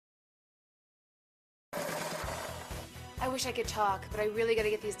wish I could talk, but I really got to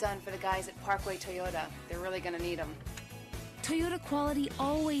get these done for the guys at Parkway Toyota. They're really going to need them. Toyota quality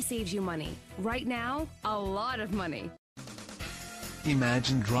always saves you money. Right now, a lot of money.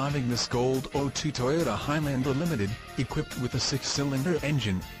 Imagine driving this gold '02 Toyota Highlander Limited, equipped with a 6-cylinder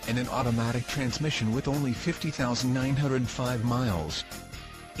engine and an automatic transmission with only 50,905 miles.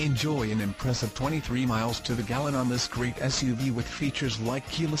 Enjoy an impressive 23 miles to the gallon on this great SUV with features like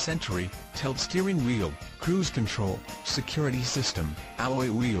keyless entry, tilt steering wheel, cruise control, security system, alloy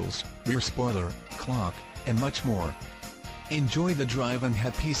wheels, rear spoiler, clock, and much more. Enjoy the drive and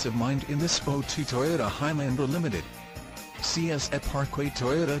have peace of mind in this '02 Toyota Highlander Limited. See us at Parkway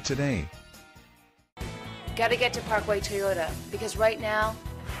Toyota today. Got to get to Parkway Toyota, because right now,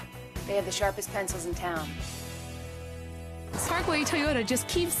 they have the sharpest pencils in town. Parkway Toyota just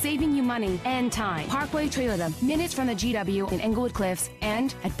keeps saving you money and time. Parkway Toyota, minutes from the GW in Englewood Cliffs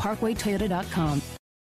and at parkwaytoyota.com.